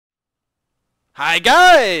Hi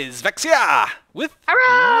guys, Vechs here with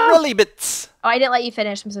Hello! Rellykins. Oh, I didn't let you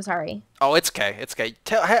finish. I'm so sorry. Oh, it's okay. It's okay.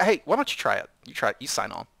 Hey, why don't you try it? You try it. You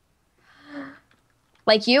sign on.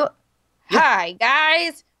 Like you? Yeah. Hi,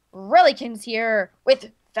 guys. Rellykins here with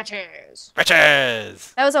Vetches.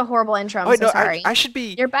 Vetches. That was a horrible intro. I'm Wait, so no, sorry. I should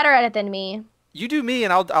be. You're better at it than me. You do me,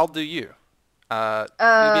 and I'll do you. Maybe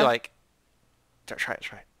like. Try it.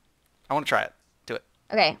 I want to try it. Do it.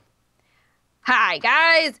 Okay. Hi,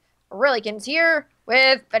 guys. Rellykins here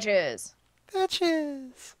with Vetches.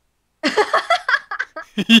 Vetches.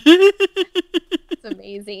 It's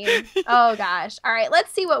amazing. Oh, gosh. All right,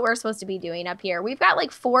 let's see what we're supposed to be doing up here. We've got like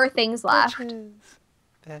 4 things left. Vetches.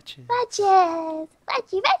 Vetches.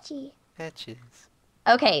 Vetchy. Vetches.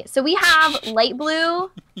 Okay, so we have light blue,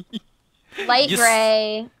 light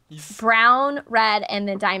gray, brown, red, and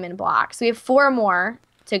the diamond block. So we have 4 more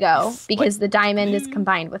to go because the diamond is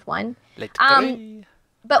combined with 1.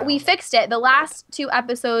 But we fixed it. The last 2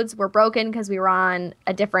 episodes were broken because we were on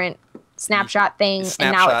a different snapshot thing,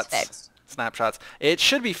 and now it's fixed. Snapshots. It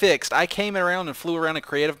should be fixed. I came around and flew around in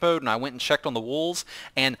creative mode, and I went and checked on the wolves,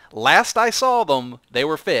 and last I saw them, they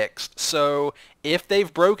were fixed. So if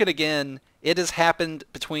they've broken again, it has happened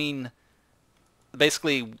between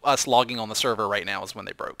basically us logging on the server right now is when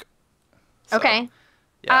they broke. So, okay.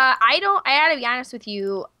 Yeah. I gotta be honest with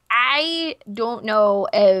you. I don't know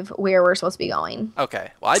of where we're supposed to be going.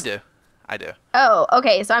 Okay. Well, I do. Oh,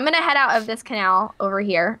 okay. So I'm going to head out of this canal over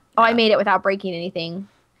here. Oh, I made it without breaking anything.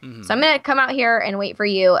 Mm-hmm. So I'm going to come out here and wait for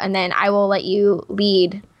you, and then I will let you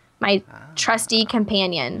lead my trusty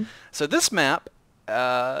companion. So this map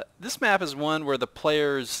is one where the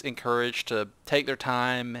players encouraged to take their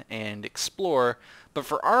time and explore. But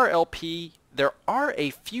for our LP, there are a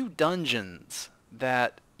few dungeons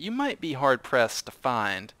that you might be hard-pressed to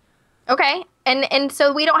find. Okay. And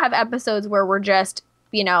so we don't have episodes where we're just,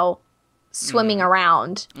 you know, swimming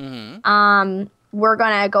around. Mm-hmm. We're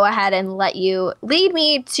going to go ahead and let you lead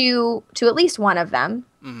me to at least one of them.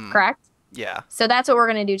 Mm-hmm. Correct? Yeah. So that's what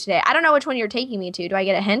we're going to do today. I don't know which one you're taking me to. Do I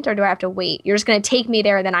get a hint or do I have to wait? You're just going to take me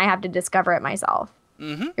there, then I have to discover it myself.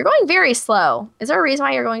 Mm-hmm. You're going very slow. Is there a reason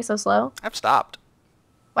why you're going so slow? I've stopped.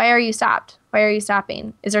 Why are you stopped? Why are you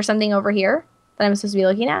stopping? Is there something over here that I'm supposed to be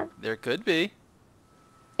looking at? There could be.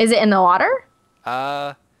 Is it in the water?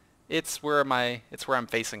 It's where I'm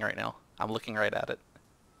facing right now. I'm looking right at it.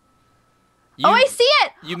 Oh, I see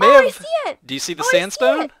it. You may have. I see it. Do you see the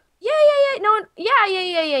sandstone? Yeah. No,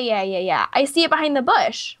 yeah. I see it behind the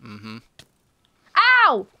bush. Mm-hmm.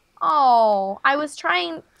 Ow! Oh, I was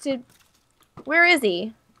trying to. Where is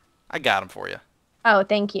he? I got him for you. Oh,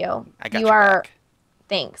 thank you. I got your back.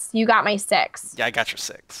 Thanks. You got my 6. Yeah, I got your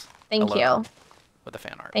 6. Thank you. With the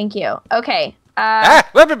fan art. Thank you. Okay.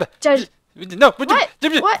 Judge. No. What?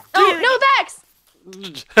 What? Oh, no, Vechs!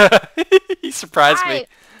 He surprised me.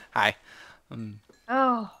 Hi.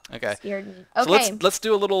 Oh. Okay. Scared me. So Okay. let's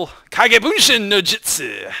do a little Kagebunshin no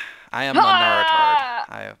Jitsu. I am a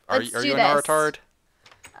Naratard. Are you a Naratard?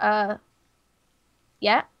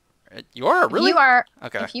 Yeah. You are? Really? You are.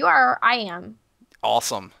 Okay. If you are, I am.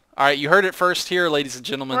 Awesome. All right, you heard it first here, ladies and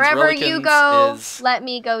gentlemen. Wherever you go, let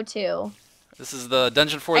me go too. This is the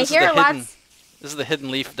dungeon 4. This is the hidden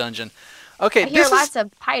leaf dungeon. Okay, I hear lots of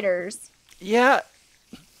piters. Yeah.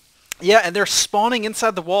 Yeah, and they're spawning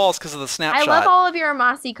inside the walls because of the snapshot. I love all of your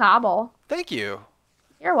mossy cobble. Thank you.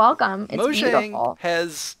 You're welcome. It's beautiful.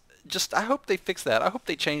 Has just. I hope they fix that. I hope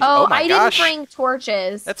they change. Oh, Oh my I gosh. didn't bring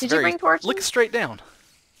torches. Did you bring torches? Look straight down.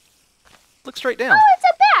 Look straight down. Oh, it's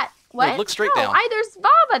a bat. What? No, look straight down. There's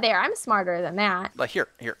lava there. I'm smarter than that. Like here.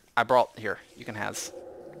 I brought here. You can have.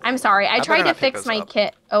 I'm sorry. I tried to fix my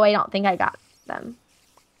kit. Oh, I don't think I got them.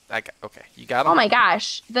 Okay, you got them. Oh my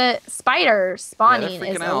gosh, the spider spawning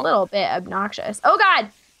is a little bit obnoxious. Oh god.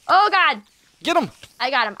 Oh god. Get him. I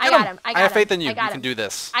got him. I have faith in you. You can do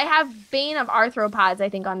this. I have Bane of Arthropods, I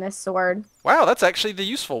think, on this sword. Wow, that's actually the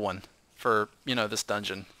useful one for, this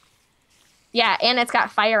dungeon. Yeah, and it's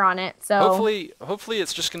got fire on it, so... Hopefully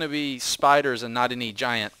it's just going to be spiders and not any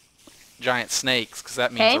giant snakes, because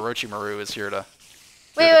that means Orochimaru is here to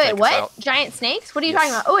Wait, what? Giant snakes? What are you talking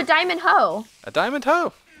about? Oh, a diamond hoe. A diamond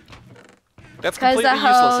hoe. That's completely useless, because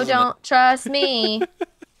the hoe isn't don't trust me.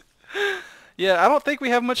 Yeah, I don't think we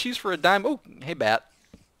have much use for a diamond. Oh, hey, bat.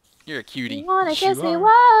 You're a cutie. You wanna kiss me?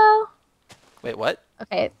 Whoa. Wait, what?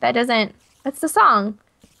 Okay, that doesn't... That's the song.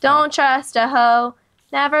 Don't trust a hoe.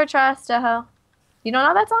 Never trust a hoe. You don't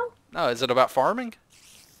know that song? No, is it about farming?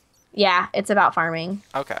 Yeah, it's about farming.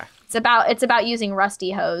 Okay. It's about using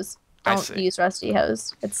rusty hoes. Don't use rusty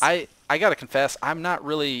hoes. I gotta confess, I'm not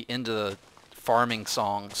really into farming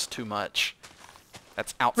songs too much.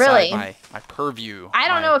 That's outside Really? my purview. I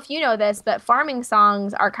don't know if you know this, but farming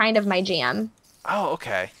songs are kind of my jam. Oh,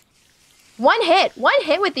 okay. One hit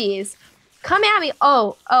with these. Come at me.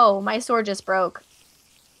 Oh, my sword just broke.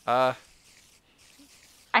 Uh.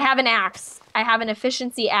 I have an axe. I have an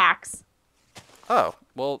efficiency axe. Oh,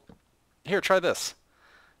 well, here, try this.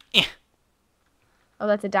 Eh. Oh,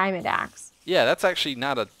 that's a diamond axe. Yeah, that's actually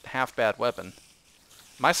not a half bad weapon.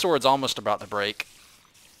 My sword's almost about to break,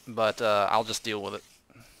 but I'll just deal with it.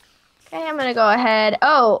 Okay, I'm gonna go ahead.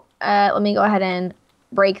 Oh, let me go ahead and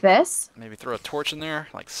break this. Maybe throw a torch in there,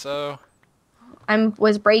 like so.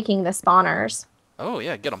 Was breaking the spawners. Oh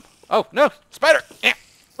yeah, get them. Oh no, spider! Eh.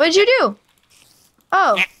 What did you do?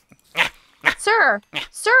 Oh, sir,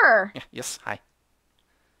 sir. Yes, hi.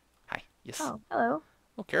 Hi, yes. Oh, hello.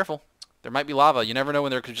 Oh, careful. There might be lava. You never know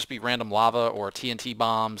when there could just be random lava or TNT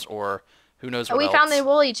bombs or who knows what else. We found the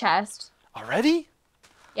woolly chest. Already?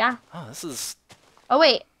 Yeah. Oh, this is... Oh,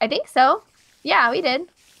 wait. I think so. Yeah, we did.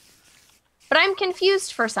 But I'm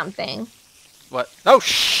confused for something. What? No,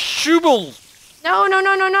 Shubel!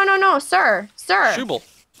 No, sir. Sir. Shubel.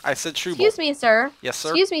 I said Shubel. Excuse me, sir. Yes, sir.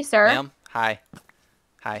 Excuse me, sir. Ma'am. Hi.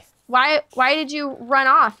 Hi. Why did you run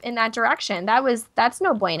off in that direction? That's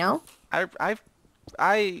no bueno. I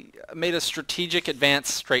made a strategic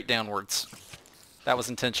advance straight downwards. That was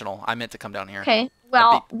intentional. I meant to come down here. Okay.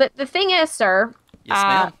 Well, but the thing is, sir. Yes,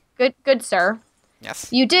 ma'am. Good, sir. Yes.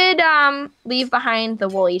 You did leave behind the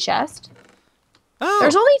woolly chest. Oh.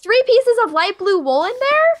 There's only 3 pieces of light blue wool in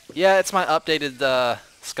there? Yeah, it's my updated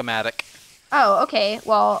schematic. Oh, okay.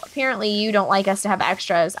 Well, apparently you don't like us to have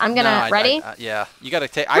extras. I'm gonna ready. Yeah, you gotta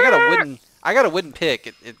take. I got a wooden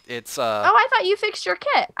pick. It's. Oh, I thought you fixed your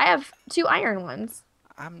kit. I have 2 iron ones.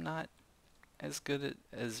 I'm not as good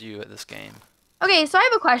as you at this game. Okay, so I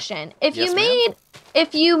have a question. If Yes,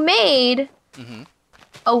 you made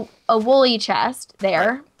a woolly chest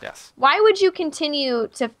there, right. Yes. why would you continue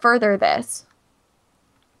to further this?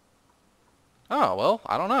 Oh well,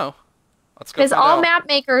 I don't know. Let's go. Because all map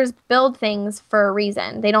makers build things for a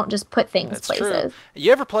reason. They don't just put things That's places. True.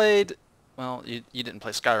 You ever played? Well, you didn't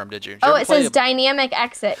play Skyrim, did you? Oh, it says dynamic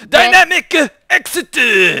exit. Dynamic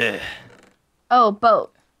exit. Oh,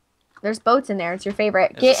 boat. There's boats in there. It's your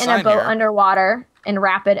favorite. Get in a boat underwater in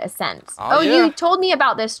rapid ascent. Oh, yeah. You told me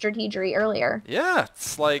about this strategy earlier. Yeah,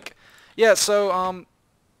 it's like, yeah. So,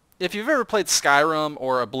 if you've ever played Skyrim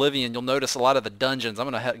or Oblivion, you'll notice a lot of the dungeons. I'm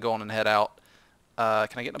gonna go on and head out.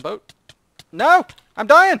 Can I get in a boat? No, I'm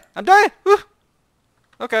dying. I'm dying. Woo.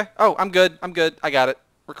 Okay. Oh, I'm good. I'm good. I got it.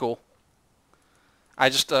 We're cool. I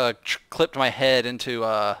just clipped my head into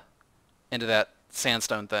that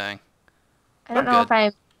sandstone thing. I don't know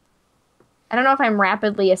if I'm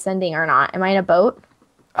rapidly ascending or not. Am I in a boat?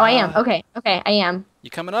 Oh, I am. Okay, I am. You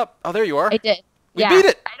coming up? Oh, there you are. I did. We beat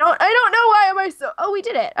it. I don't know why am I so. Oh, we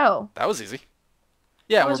did it. Oh. That was easy.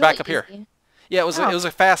 Yeah, we're back up here. Yeah, it was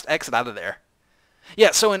a fast exit out of there.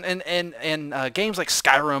 Yeah, so in games like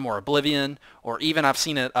Skyrim or Oblivion, or even I've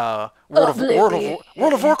seen it World of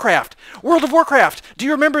Warcraft. World of Warcraft. Do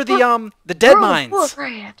you remember the dead mines? World of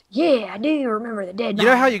Warcraft. Yeah, I do remember the dead mines. You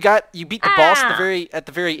know how you beat the boss at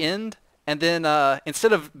the very end, and then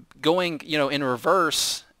instead of going in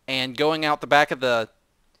reverse and going out the back of the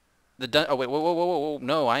oh wait, whoa,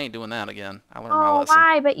 no, I ain't doing that again. I learned my lesson. Oh,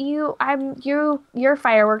 why? But your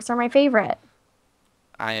fireworks are my favorite.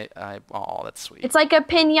 Oh, that's sweet. It's like a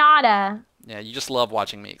piñata. Yeah, you just love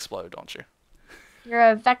watching me explode, don't you?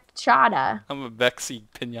 You're a vechada. I'm a Vexy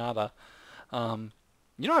piñata.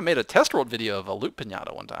 I made a test world video of a loot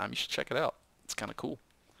piñata one time. You should check it out. It's kind of cool.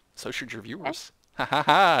 So should your viewers. Ha ha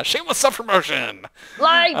ha! Shameless self-promotion.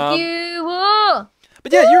 Like you.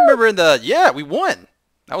 But yeah, you remember we won.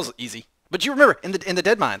 That was easy. But you remember in the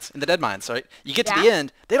dead mines, right? You get to the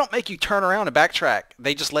end, they don't make you turn around and backtrack.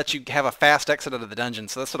 They just let you have a fast exit out of the dungeon.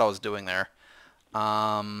 So that's what I was doing there.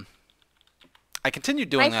 I continued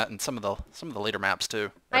doing that in some of the later maps too.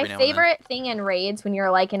 My favorite thing in raids when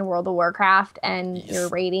you're like in World of Warcraft and you're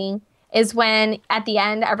raiding is when at the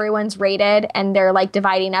end everyone's raided and they're like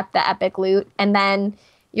dividing up the epic loot, and then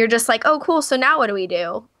you're just like, oh, cool, so now what do we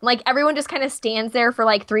do? Like, everyone just kind of stands there for,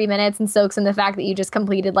 like, 3 minutes and soaks in the fact that you just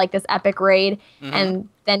completed, like, this epic raid, and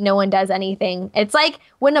then no one does anything. It's like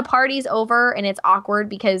when a party's over and it's awkward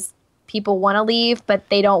because people want to leave, but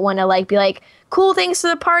they don't want to, like, be like, cool, thanks for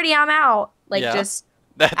the party, I'm out. Like, just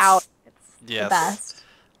out. It's the best.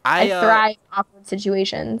 I thrive in awkward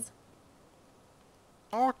situations.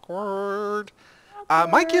 Awkward.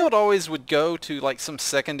 My guild always would go to, like, some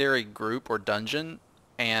secondary group or dungeon,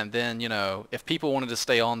 and then, if people wanted to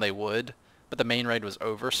stay on, they would. But the main raid was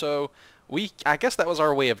over, so I guess that was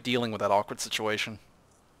our way of dealing with that awkward situation.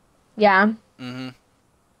 Yeah.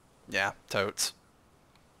 Yeah, totes.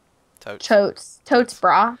 Totes. Totes,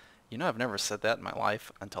 brah. You know, I've never said that in my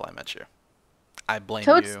life until I met you. I blame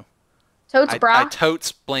Totes. you. Totes, brah. I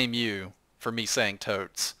totes blame you for me saying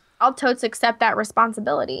totes. I'll totes accept that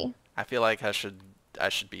responsibility. I feel like I should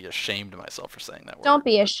be ashamed of myself for saying that word. Don't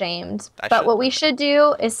be ashamed. But what we should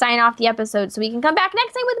do is sign off the episode so we can come back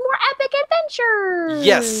next time with more epic adventures.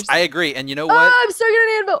 Yes, I agree. And you know what? Oh, I'm still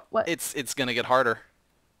gonna anvil. What? It's gonna get harder.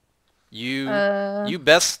 You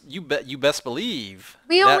best believe.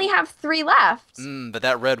 We only have 3 left. But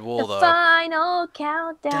that red wool though. Final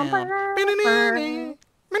countdown.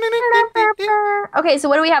 Okay, so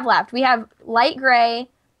what do we have left? We have light gray,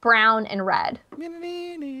 brown, and red.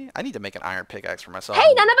 I need to make an iron pickaxe for myself.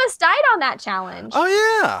 Hey, none of us died on that challenge. Oh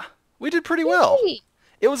yeah, we did pretty well.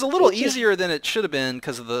 It was a little easier than it should have been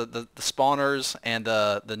because of the spawners and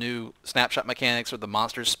the new snapshot mechanics where the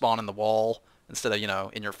monsters spawn in the wall instead of, you know,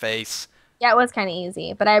 in your face. Yeah, it was kind of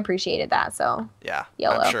easy, but I appreciated that, so. Yeah,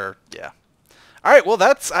 YOLO. I'm sure, yeah. All right, well,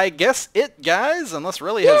 that's, I guess, it, guys, unless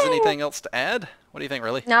Relly has anything else to add. What do you think,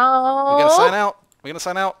 Relly? No. We're going to sign out? We're going to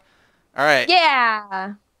sign out? All right.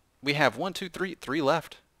 Yeah. We have 1, 2, 3, 3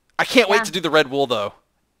 left. I can't wait to do the red wool, though.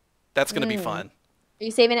 That's going to be fun. Are you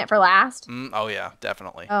saving it for last? Oh, yeah,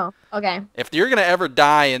 definitely. Oh, okay. If you're going to ever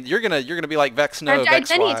die, and you're gonna be like Vechs no, I've died Vechs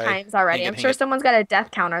many Y. times already. I'm sure someone's got a death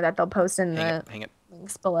counter that they'll post in the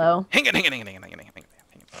links below. Hang it.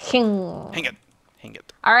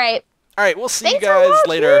 All right. All right, we'll see you guys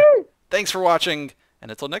later. Thanks for watching. And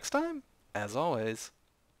until next time, as always,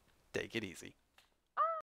 take it easy.